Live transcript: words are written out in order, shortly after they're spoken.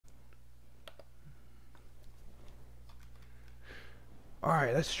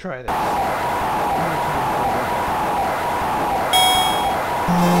Alright, let's try this.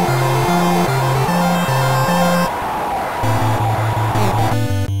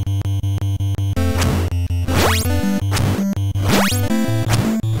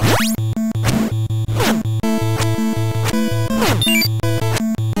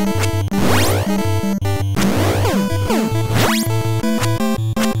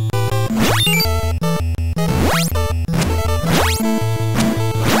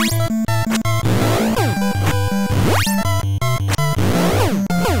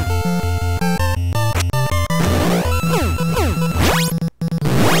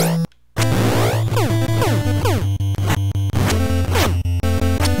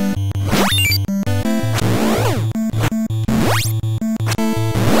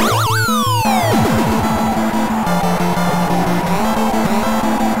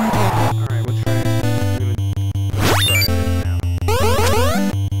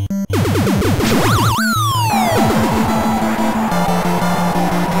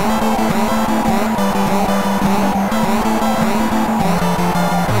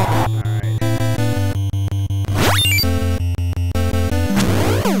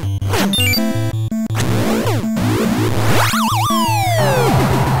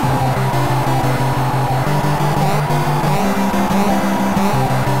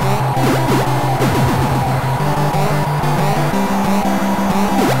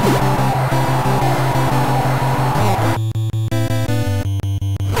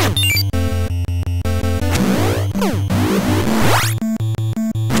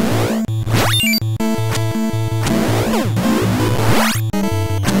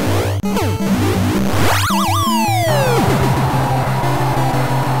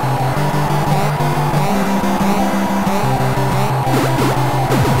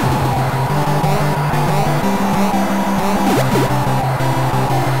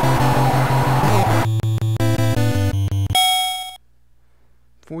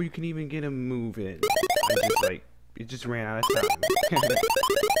 Before you can even get a move in, it just ran out of time.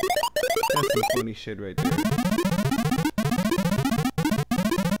 That's some funny shit right there.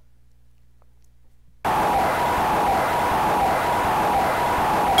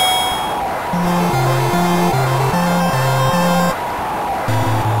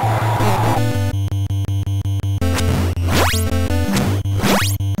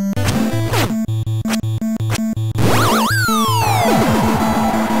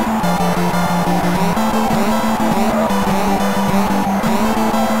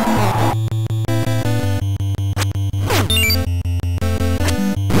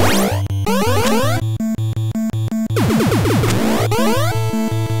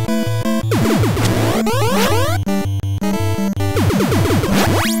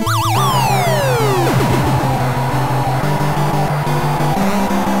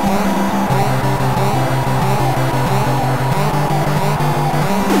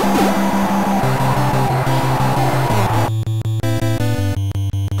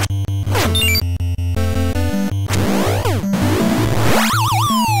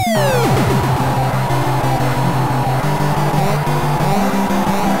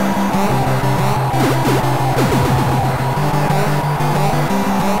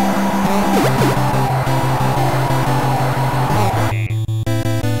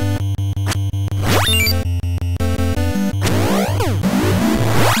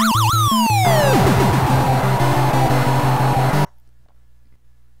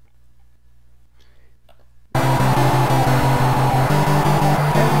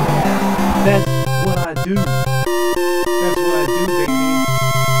 That's what I do. That's what I do,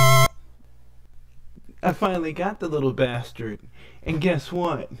 baby. I finally got the little bastard. And guess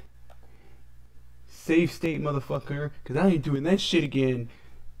what? Save state, motherfucker. Because I ain't doing that shit again.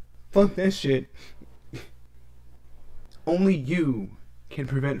 Fuck that shit. Only you can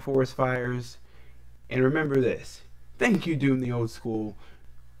prevent forest fires. And remember this. Thank you, Doom the Old School,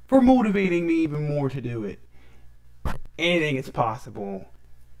 for motivating me even more to do it. Anything is possible.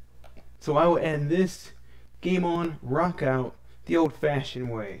 So I will end this game on rock out the old-fashioned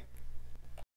way.